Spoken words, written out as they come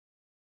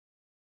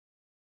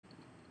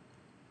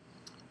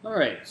All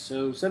right,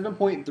 so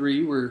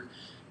 7.3, we're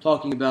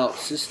talking about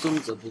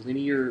systems of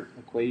linear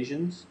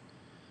equations.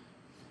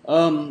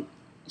 Um,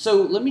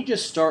 so let me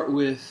just start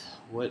with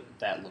what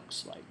that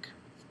looks like.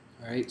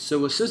 All right,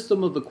 so a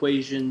system of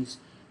equations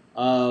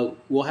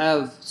will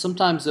have,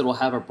 sometimes it'll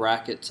have a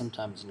bracket,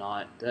 sometimes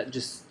not. That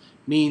just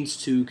means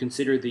to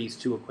consider these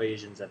two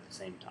equations at the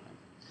same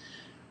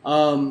time.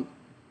 Um,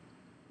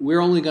 we're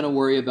only going to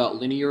worry about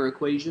linear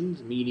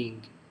equations,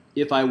 meaning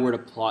if I were to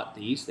plot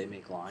these, they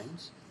make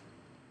lines.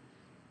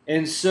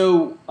 And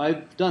so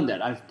I've done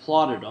that. I've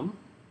plotted them.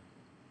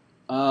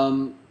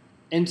 Um,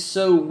 and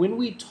so when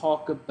we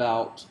talk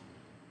about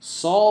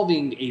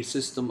solving a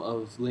system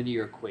of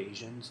linear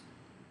equations,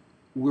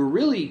 we're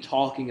really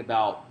talking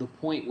about the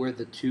point where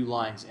the two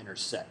lines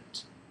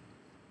intersect.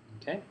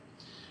 Okay?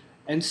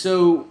 And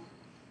so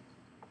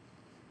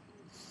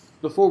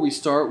before we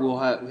start, we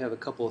have a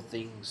couple of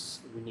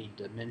things we need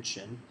to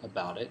mention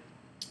about it.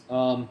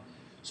 Um,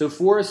 so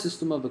for a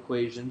system of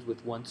equations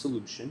with one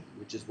solution,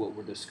 which is what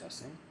we're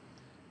discussing,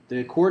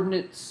 the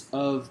coordinates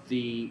of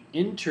the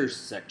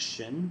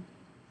intersection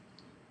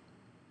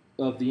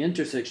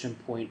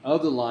point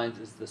of the lines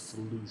is the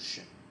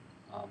solution.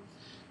 Um,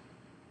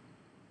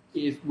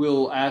 if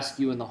we'll ask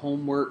you in the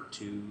homework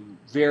to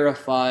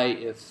verify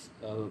if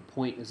a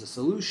point is a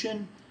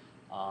solution,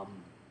 um,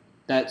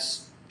 that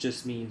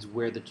just means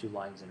where the two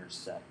lines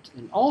intersect.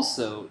 And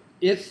also,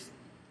 if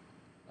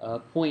a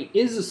point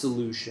is a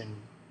solution,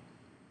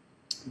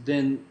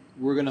 then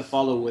we're going to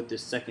follow what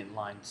this second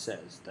line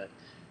says, that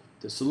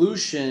the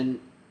solution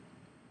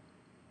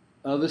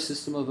of a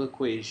system of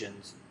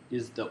equations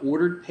is the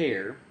ordered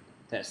pair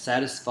that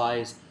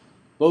satisfies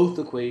both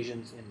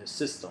equations in the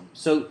system.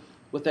 So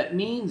what that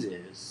means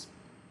is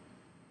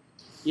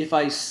if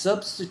I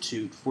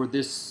substitute for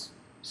this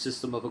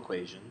system of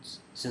equations,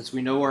 since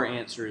we know our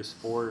answer is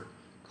 4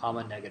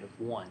 comma negative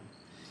 1,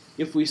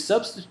 if we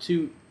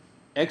substitute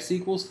x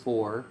equals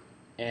 4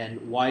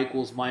 and y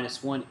equals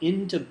minus 1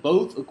 into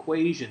both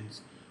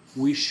equations,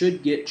 we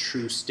should get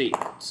true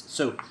statements.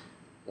 So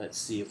let's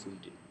see if we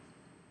do.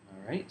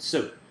 All right,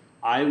 so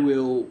I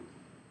will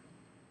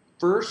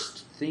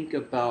first think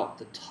about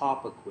the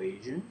top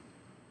equation,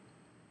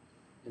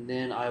 and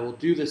then I will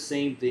do the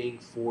same thing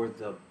for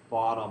the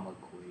bottom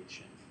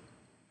equation.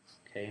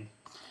 Okay,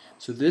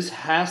 so this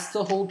has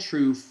to hold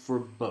true for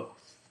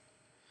both.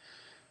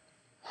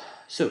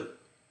 So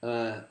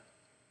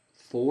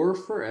 4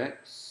 for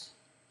x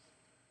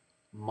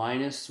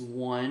minus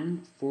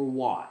 1 for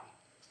y.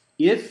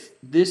 If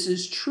this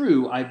is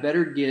true, I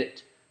better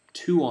get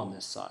 2 on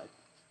this side.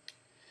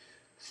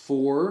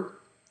 4,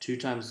 2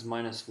 times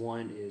minus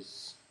 1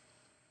 is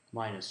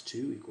minus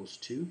 2 equals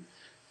 2.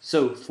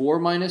 So 4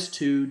 minus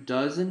 2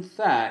 does in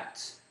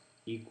fact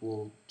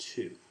equal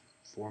 2.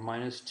 4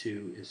 minus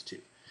 2 is 2.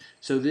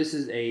 So this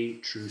is a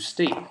true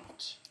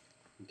statement.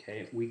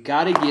 Okay, we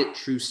got to get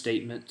true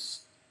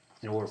statements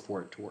in order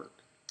for it to work.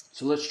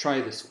 So let's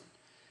try this one.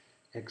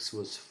 X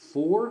was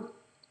 4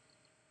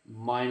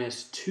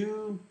 minus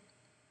 2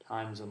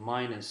 times a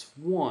minus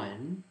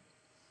 1.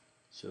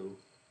 So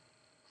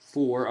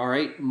 4, all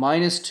right,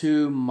 minus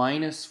 2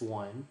 minus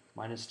 1.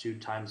 Minus 2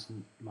 times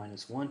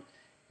minus 1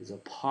 is a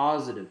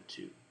positive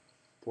 2.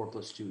 4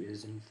 plus 2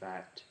 is, in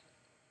fact,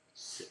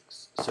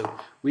 6. So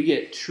we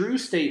get true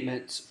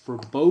statements for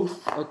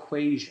both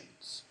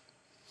equations.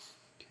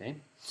 Okay,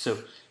 so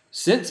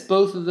since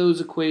both of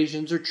those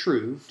equations are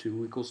true,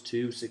 2 equals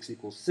 2, 6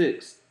 equals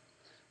 6,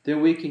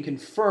 then we can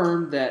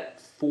confirm that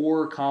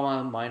 4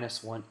 comma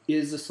minus 1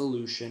 is a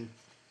solution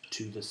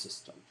to the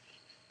system.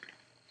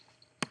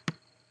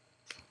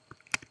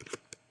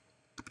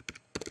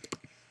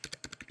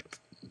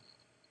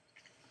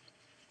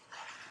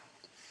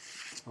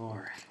 All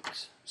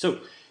right. So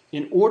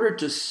in order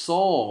to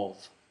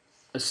solve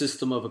a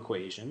system of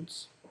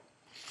equations,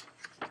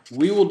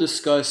 we will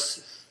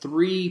discuss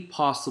 3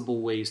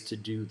 possible ways to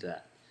do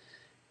that.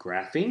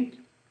 Graphing,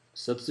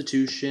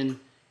 substitution,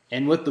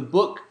 and what the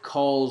book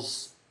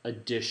calls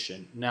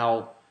addition.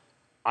 Now,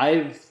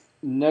 I've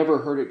never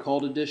heard it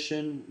called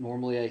addition.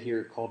 Normally I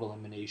hear it called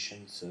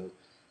elimination, so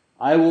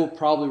I will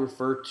probably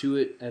refer to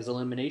it as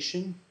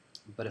elimination,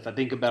 but if I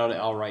think about it,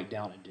 I'll write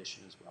down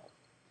addition as well.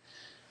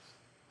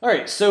 All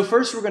right, so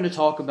first we're going to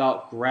talk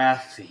about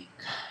graphing.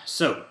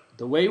 So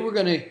the way we're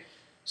going to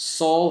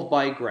solve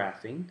by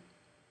graphing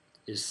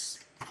is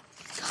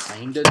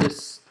kind of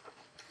this,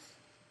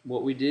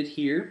 what we did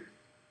here,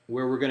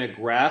 where we're going to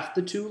graph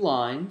the two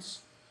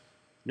lines.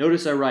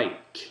 Notice I write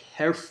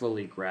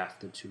carefully graph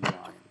the two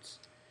lines.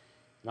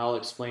 And I'll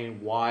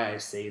explain why I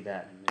say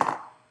that in a minute.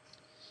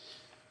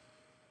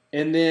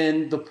 And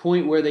then the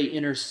point where they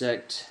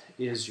intersect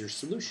is your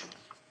solution.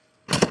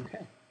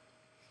 Okay.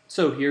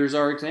 So here's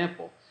our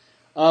example.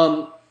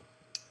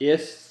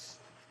 If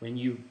when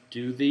you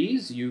do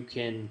these, you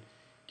can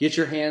get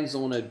your hands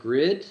on a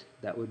grid,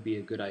 that would be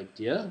a good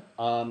idea.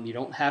 You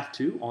don't have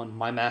to on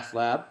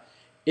MyMathLab.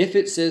 If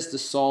it says to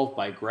solve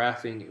by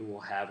graphing, it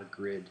will have a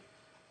grid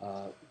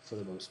for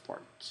the most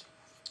part.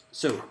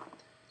 So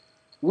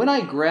when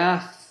I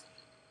graph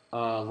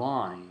a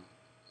line,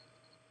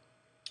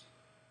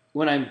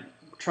 when I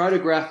try to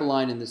graph a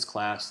line in this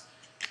class,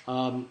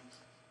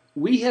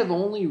 we have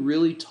only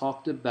really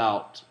talked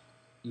about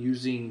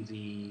using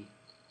the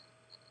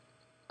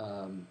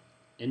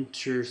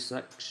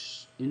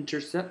intercepts.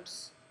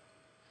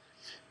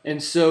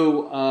 And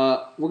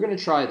so we're going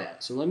to try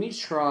that. So let me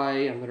try,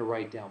 I'm going to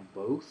write down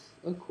both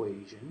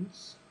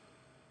equations.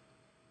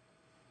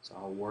 So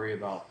I'll worry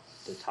about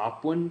the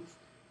top one, and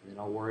then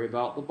I'll worry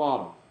about the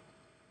bottom.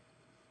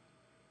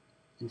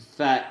 In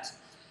fact,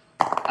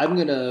 I'm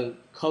going to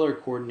color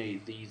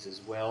coordinate these as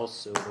well.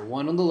 So the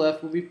one on the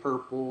left will be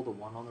purple, the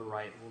one on the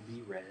right will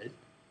be red.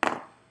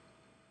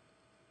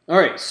 All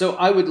right, so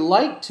I would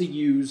like to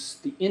use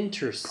the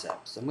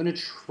intercepts. I'm going to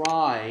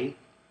try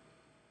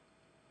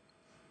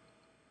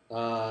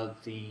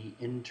the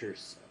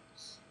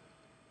intercepts.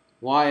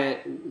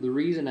 The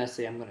reason I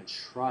say I'm going to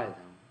try them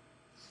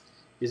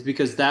is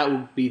because that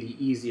would be the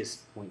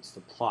easiest points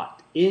to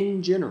plot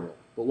in general.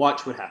 But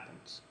watch what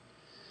happens.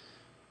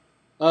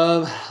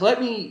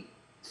 Let me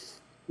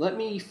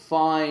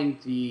find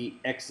the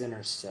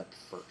x-intercept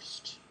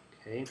first.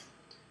 Okay,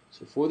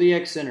 so for the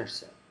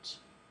x-intercept,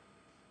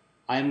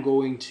 I'm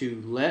going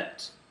to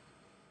let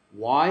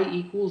y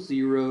equals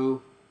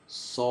 0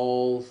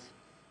 solve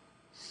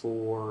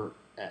for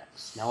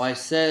x. Now I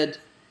said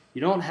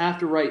you don't have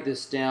to write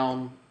this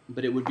down,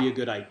 but it would be a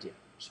good idea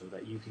so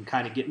that you can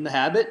kind of get in the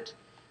habit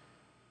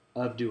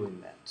of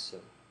doing that. So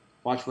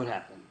watch what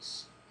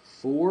happens.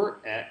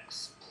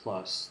 4x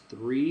plus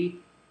 3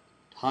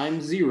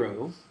 times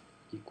 0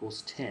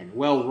 equals 10.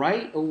 Well,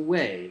 right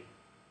away,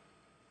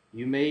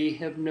 you may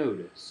have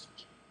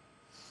noticed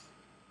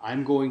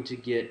I'm going to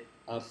get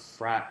a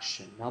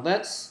fraction. Now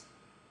that's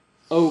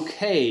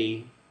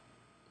okay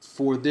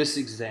for this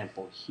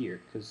example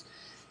here, because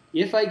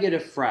if I get a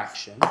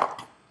fraction,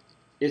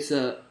 it's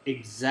an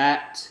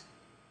exact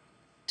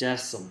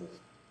decimal.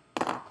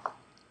 My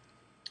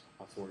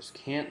 4's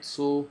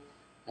cancel.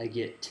 I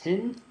get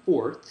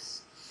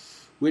 10/4,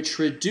 which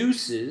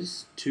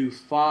reduces to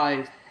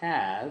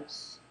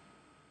 5/2,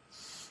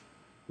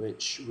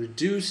 which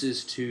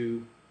reduces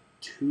to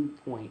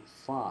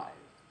 2.5.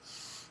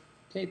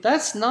 Okay,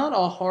 that's not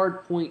a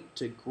hard point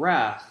to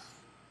graph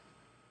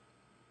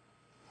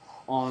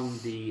on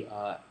the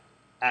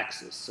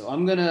axis. So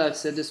I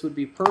said this would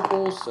be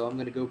purple, so I'm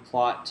gonna go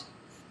plot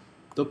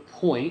the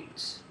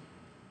point.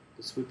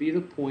 This would be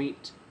the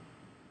point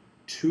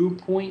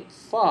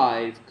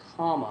 2.5,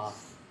 comma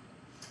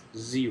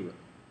 0.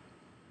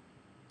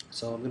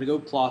 So I'm gonna go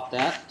plot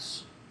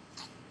that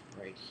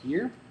right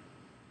here.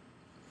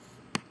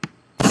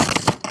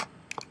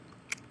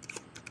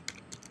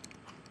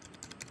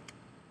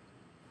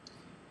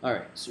 All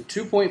right, so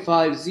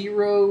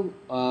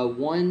 2.50,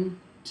 1,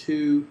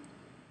 2,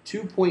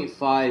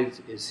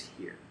 2.5 is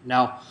here.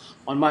 Now,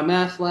 on my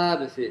math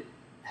lab, if it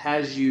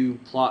has you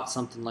plot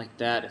something like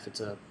that, if it's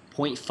a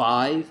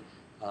 0.5,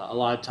 a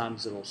lot of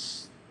times it'll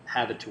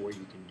have it to where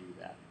you can do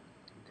that.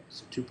 Okay,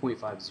 so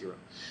 2.50.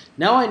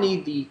 Now I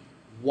need the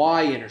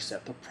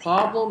y-intercept. The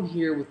problem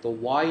here with the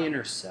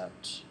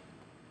y-intercept,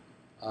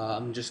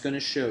 I'm just going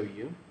to show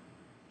you.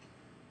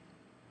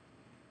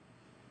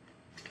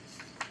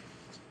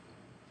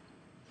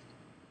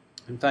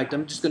 In fact,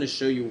 I'm just going to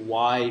show you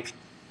why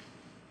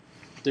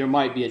there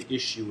might be an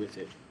issue with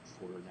it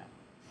for now.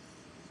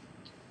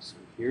 Okay, so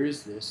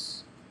here's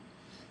this.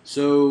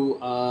 So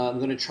I'm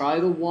going to try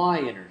the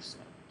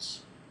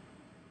y-intercept.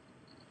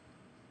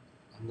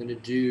 I'm going to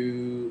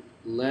do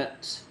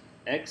let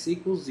x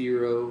equals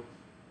 0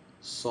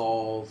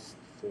 solve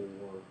for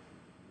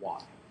y.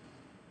 Okay,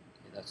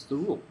 that's the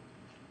rule.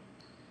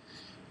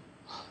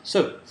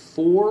 So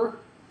 4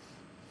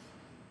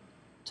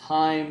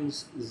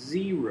 times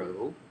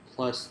 0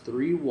 plus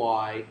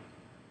 3y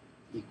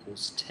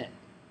equals 10.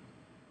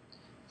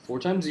 4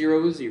 times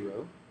 0 is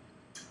 0.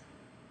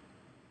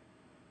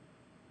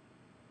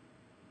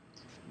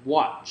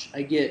 Watch,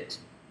 I get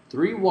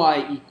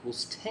 3y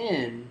equals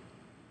 10.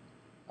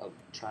 Oh,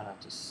 try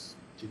not to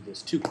do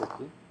this too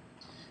quickly.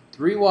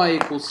 3y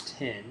equals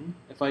 10.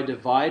 If I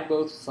divide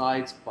both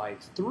sides by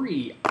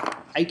 3,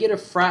 I get a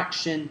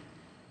fraction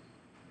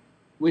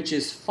which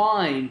is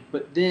fine,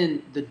 but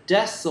then the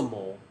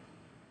decimal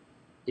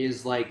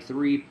is like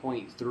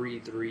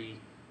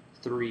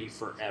 3.333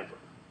 forever.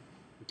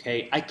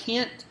 Okay, I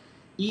can't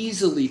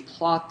easily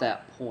plot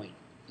that point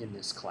in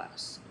this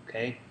class.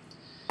 Okay,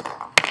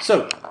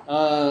 so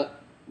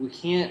we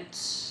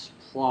can't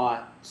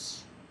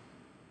plot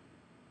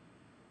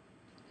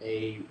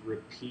a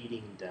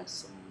repeating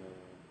decimal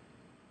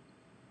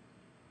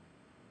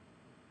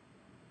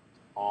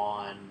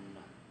on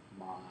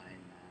my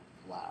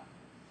math lab.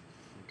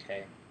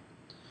 Okay,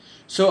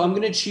 so I'm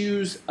going to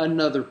choose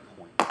another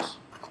point.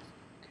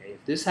 Okay,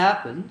 if this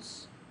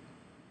happens,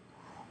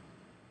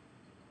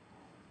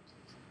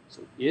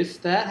 so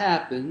if that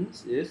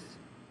happens with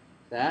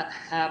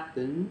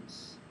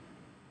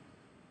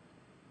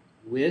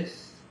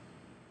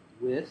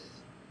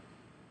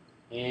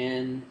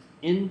an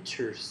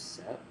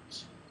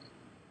intercept,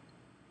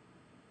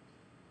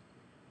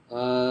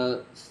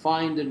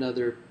 find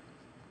another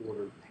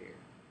ordered pair.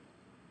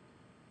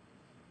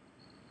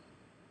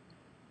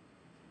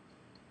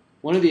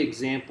 One of the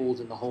examples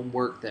in the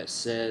homework that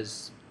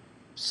says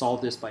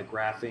solve this by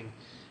graphing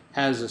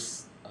has a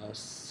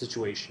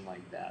situation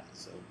like that.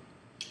 So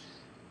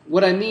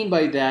what I mean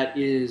by that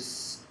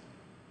is,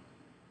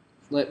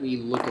 let me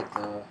look at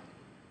the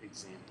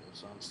example.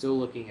 So I'm still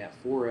looking at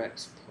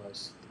 4x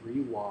plus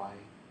 3y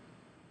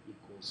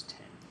equals 10.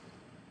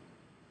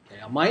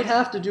 Okay, I might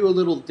have to do a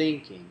little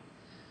thinking.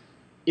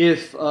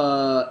 If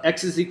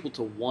x is equal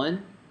to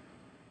 1,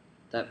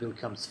 that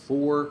becomes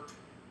 4.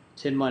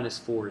 10 minus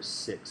 4 is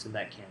 6, and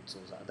that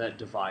cancels out. That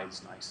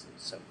divides nicely.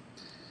 So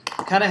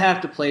you kind of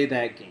have to play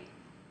that game.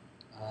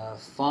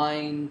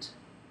 Find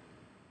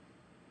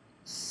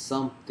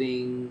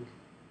something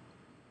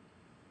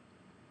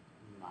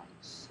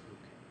nice.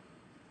 Okay.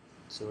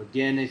 So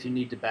again, if you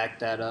need to back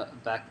the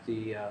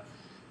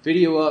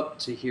video up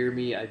to hear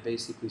me, I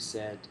basically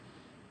said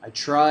I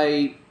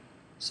try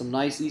some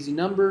nice easy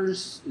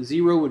numbers.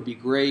 0 would be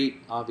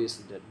great.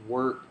 Obviously, didn't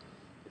work.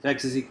 If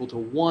x is equal to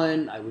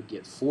 1, I would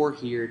get 4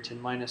 here.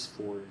 10 minus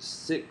 4 is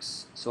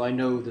 6. So I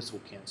know this will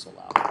cancel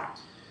out.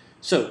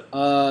 So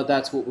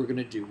that's what we're going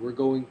to do. We're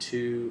going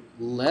to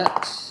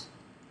let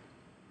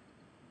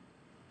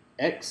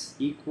x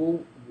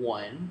equal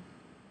 1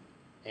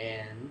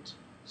 and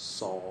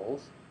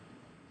solve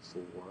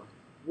for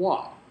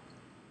y.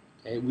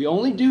 Okay, we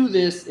only do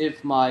this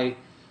if my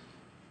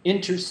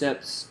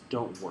intercepts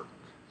don't work.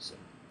 So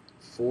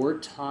 4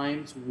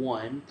 times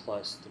 1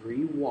 plus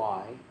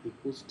 3y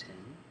equals 10.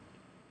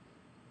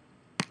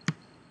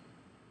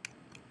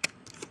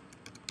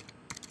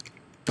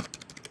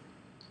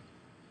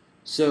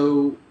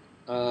 So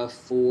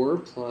 4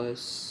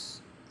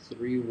 plus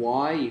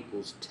 3y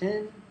equals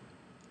 10.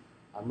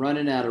 I'm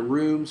running out of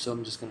room, so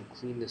I'm just going to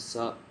clean this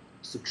up.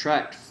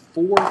 Subtract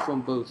 4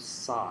 from both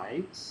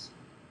sides.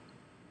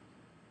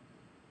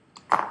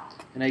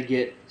 And I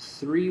get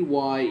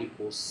 3y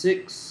equals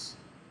 6.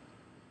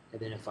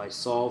 And then if I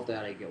solve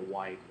that, I get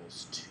y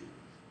equals 2.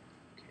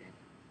 Okay.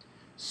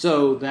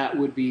 So that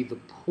would be the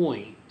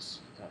point.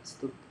 That's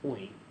the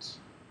point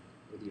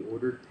of the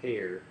ordered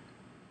pair.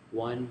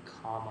 1,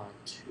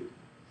 2.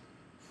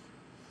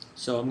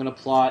 So I'm going to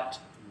plot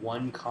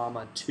 1,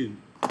 2.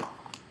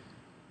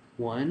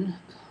 1,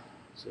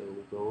 so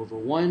we'll go over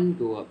 1,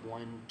 go up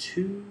 1,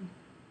 2.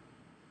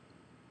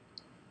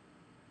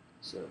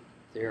 So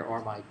there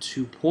are my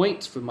 2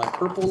 points for my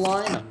purple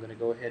line. I'm going to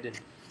go ahead and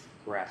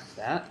graph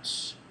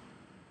that.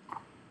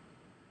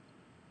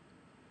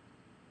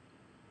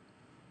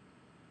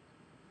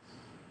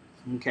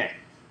 Okay,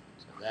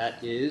 so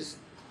that is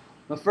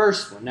the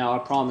first one. Now I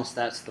promise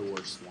that's the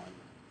worst one.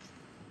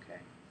 Okay.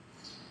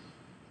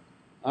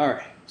 All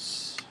right.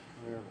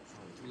 Where are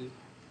we?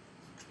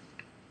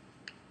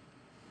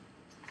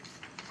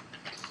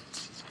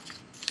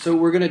 So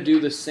we're going to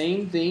do the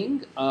same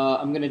thing.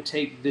 I'm going to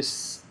take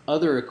this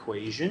other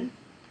equation.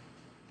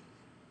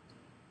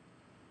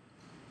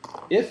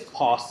 If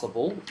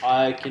possible,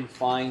 I can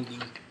find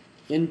the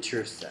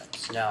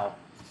intercepts. Now,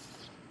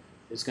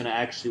 it's going to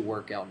actually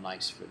work out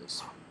nice for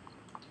this one.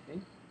 Okay.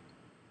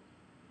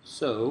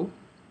 So,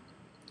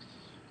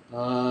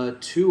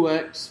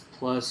 2x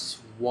plus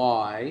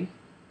y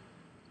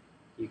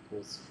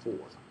equals 4.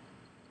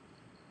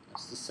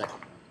 That's the second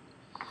one.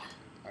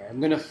 All right, I'm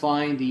going to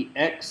find the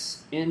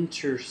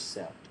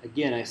x-intercept.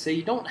 Again, I say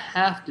you don't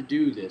have to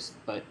do this,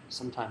 but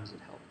sometimes it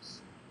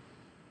helps.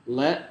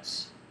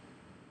 Let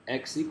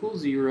x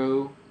equals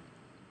 0,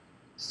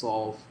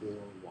 solve for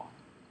y.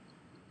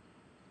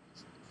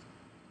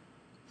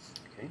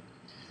 Okay.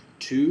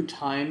 2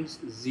 times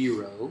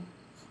 0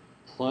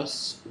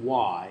 plus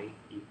y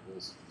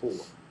equals 4.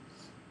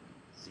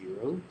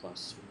 0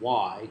 plus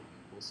y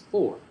equals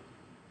 4.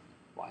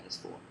 Y is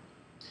 4.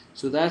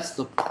 So that's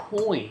the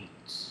point.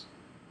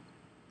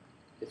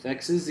 If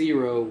x is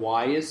 0,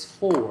 y is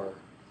 4.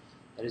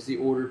 That is the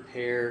ordered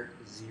pair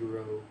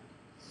 0,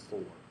 4.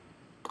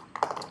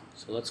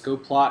 So let's go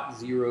plot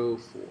 0,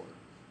 4.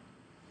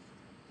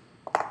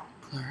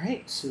 All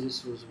right, so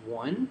this was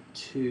 1,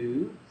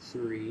 2,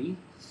 3,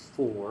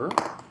 4.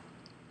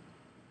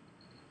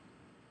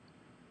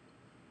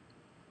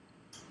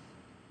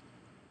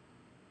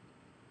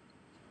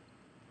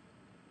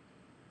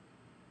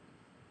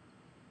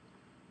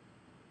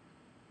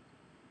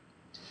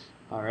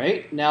 All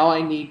right, now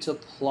I need to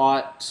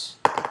plot.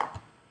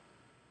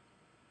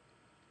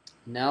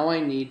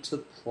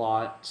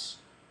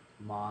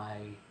 My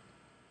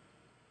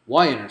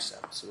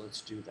y-intercept. So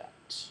let's do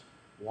that.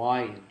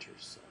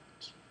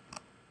 Y-intercept.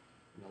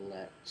 I'm gonna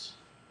let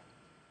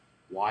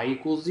y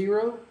equals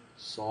 0.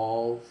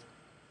 Solve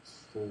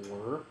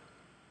for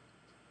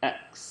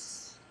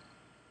x.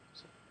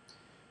 So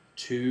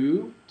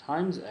 2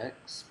 times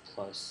x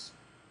plus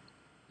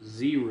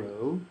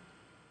 0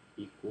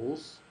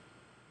 equals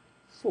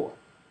 4.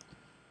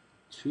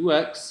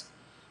 2x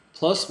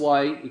plus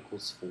y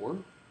equals 4.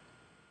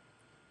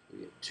 We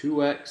get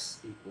 2x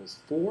equals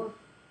 4.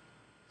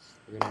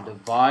 We're going to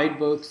divide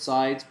both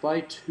sides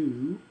by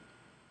 2.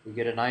 We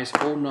get a nice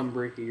whole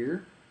number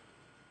here.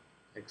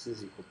 X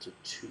is equal to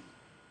 2.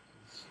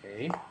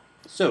 Okay,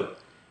 so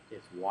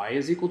if y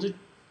is equal to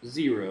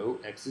 0,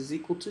 x is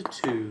equal to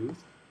 2.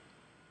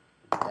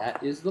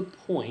 That is the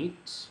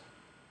point.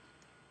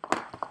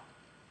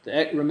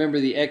 Remember,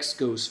 the x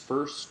goes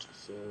first,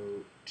 so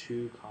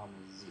 2 comma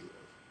 0.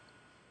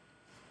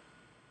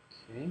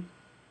 Okay.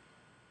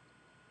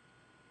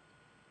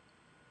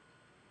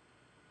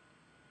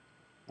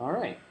 All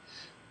right.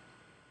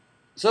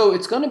 So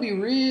it's going to be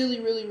really,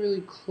 really,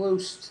 really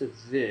close to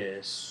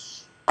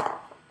this.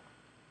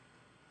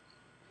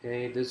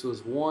 Okay, this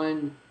was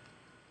 1.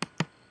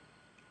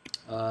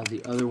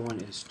 The other one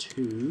is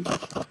 2.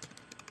 Right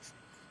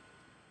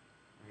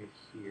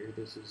here,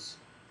 this is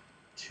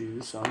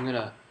 2. So I'm going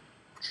to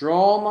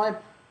draw my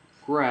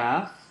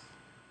graph.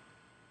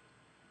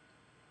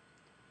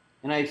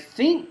 And I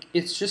think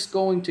it's just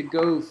going to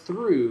go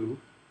through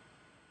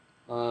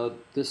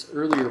this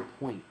earlier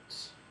point.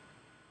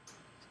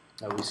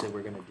 We said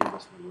we're going to do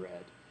this in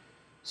red.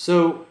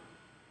 So,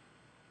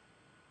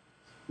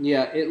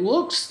 yeah, it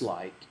looks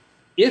like,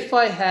 if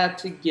I had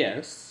to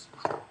guess,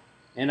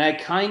 and I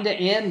kind of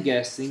am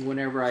guessing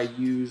whenever I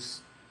use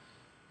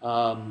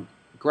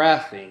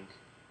graphing,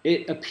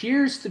 it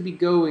appears to be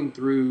going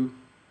through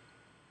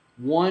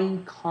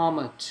 1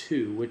 comma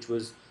 2, which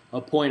was a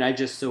point I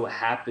just so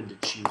happened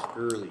to choose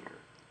earlier.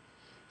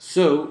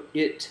 So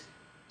it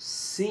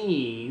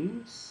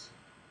seems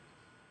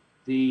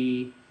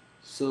the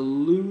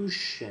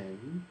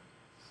solution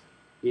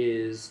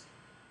is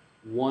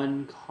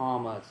 1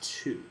 comma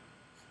 2.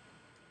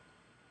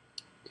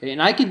 Okay,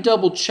 and I could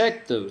double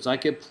check those. I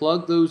could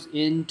plug those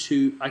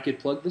into, I could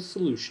plug the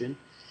solution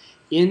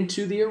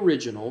into the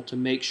original to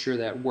make sure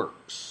that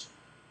works.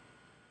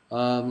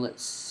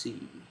 Let's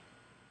see.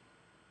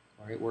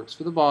 All right, it works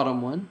for the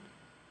bottom one.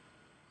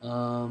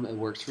 It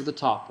works for the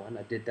top one.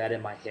 I did that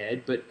in my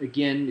head. But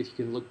again, if you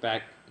can look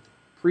back at the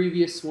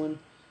previous one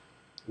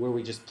where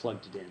we just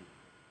plugged it in.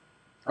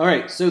 All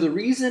right, so the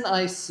reason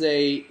I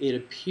say it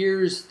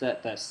appears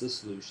that that's the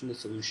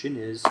solution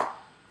is,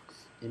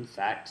 in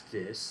fact,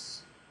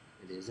 this.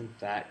 It is, in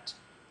fact,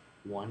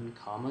 1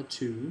 comma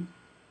 2.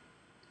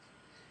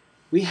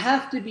 We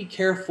have to be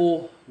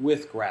careful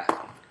with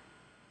graphing.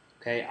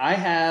 Okay, I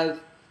have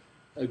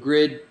a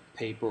grid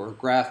paper or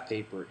graph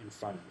paper in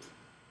front of me.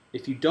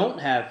 If you don't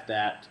have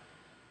that,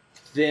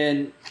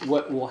 then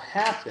what will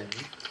happen,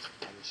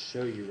 I'll just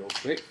show you real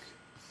quick,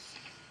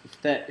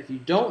 if you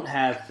don't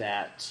have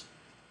that,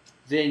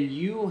 then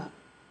you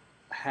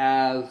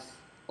have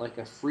like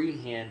a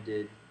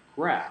free-handed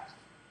graph.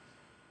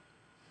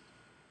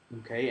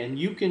 Okay, and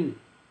you can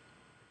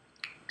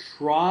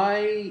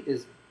try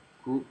as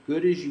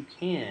good as you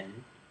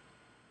can,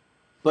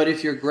 but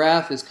if your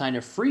graph is kind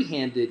of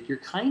free-handed, you're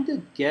kind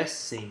of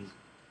guessing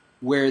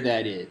where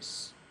that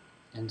is.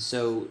 And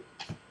so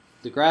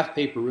the graph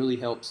paper really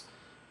helps.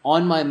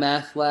 On my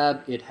math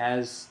lab, it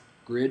has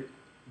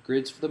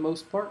grids for the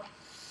most part.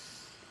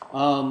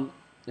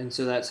 And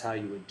so that's how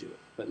you would do it.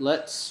 But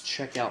let's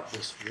check out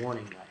this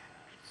warning I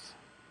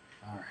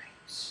have. All right.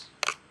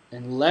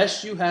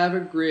 Unless you have a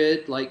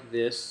grid like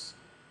this,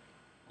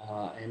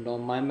 and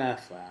on my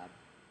math lab,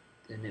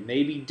 then it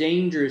may be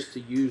dangerous to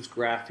use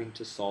graphing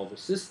to solve a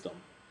system.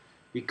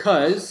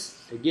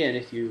 Because, again,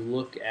 if you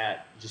look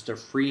at just a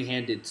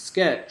free-handed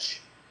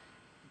sketch,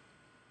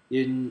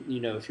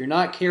 if you're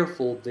not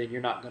careful, then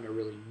you're not going to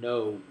really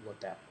know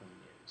what that point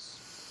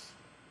is.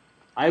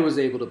 I was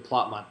able to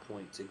plot my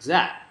points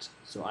exact,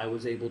 so I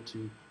was able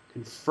to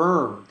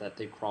confirm that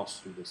they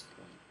crossed through this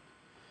point.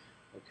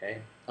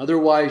 Okay?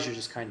 Otherwise, you're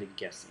just kind of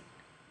guessing.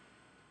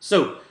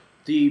 So,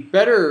 the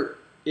better,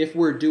 if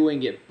we're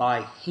doing it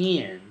by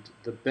hand,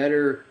 the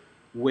better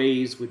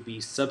ways would be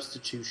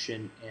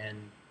substitution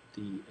and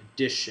the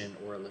addition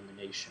or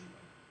elimination.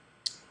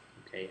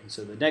 Okay, and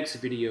so the next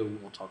video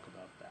we'll talk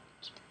about